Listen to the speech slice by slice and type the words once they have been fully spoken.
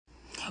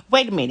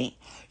Wait a minute.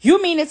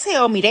 You mean to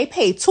tell me they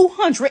paid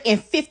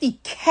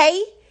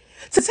 $250K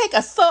to take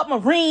a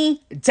submarine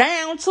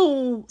down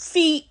to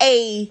see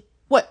a,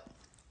 what,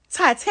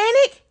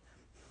 Titanic?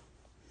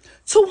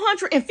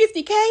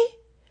 $250K?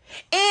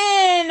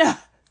 And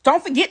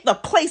don't forget the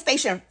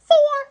PlayStation 4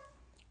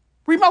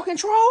 remote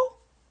control.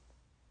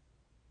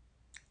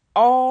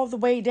 All the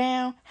way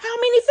down. How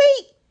many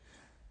feet?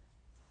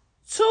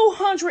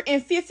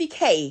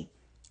 $250K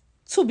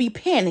to be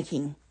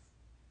panicking.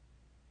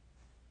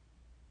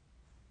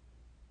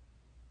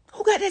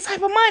 Who got that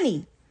type of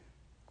money?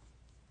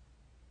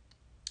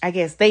 I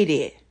guess they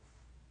did.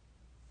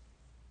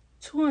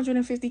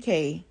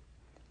 $250K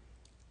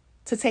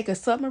to take a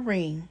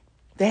submarine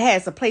that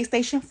has a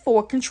PlayStation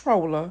 4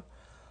 controller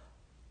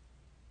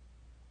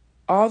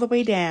all the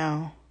way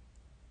down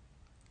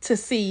to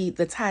see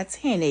the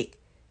Titanic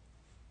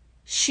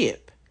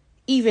ship.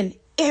 Even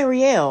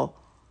Ariel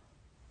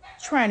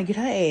trying to get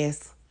her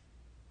ass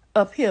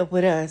up here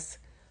with us.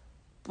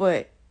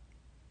 But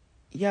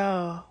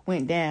y'all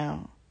went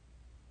down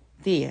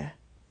there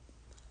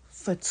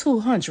for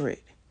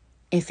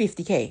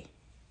 $250K.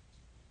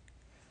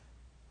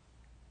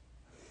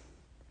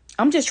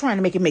 I'm just trying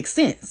to make it make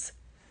sense.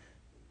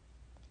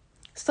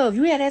 So if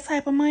you had that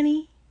type of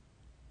money,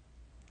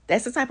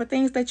 that's the type of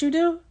things that you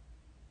do?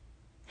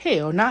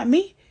 Hell, not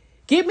me.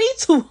 Give me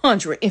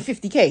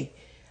 $250K.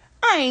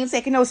 I ain't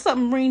taking no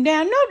submarine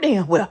down no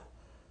damn well.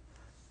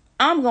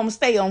 I'm going to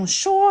stay on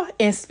shore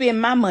and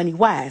spend my money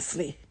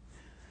wisely.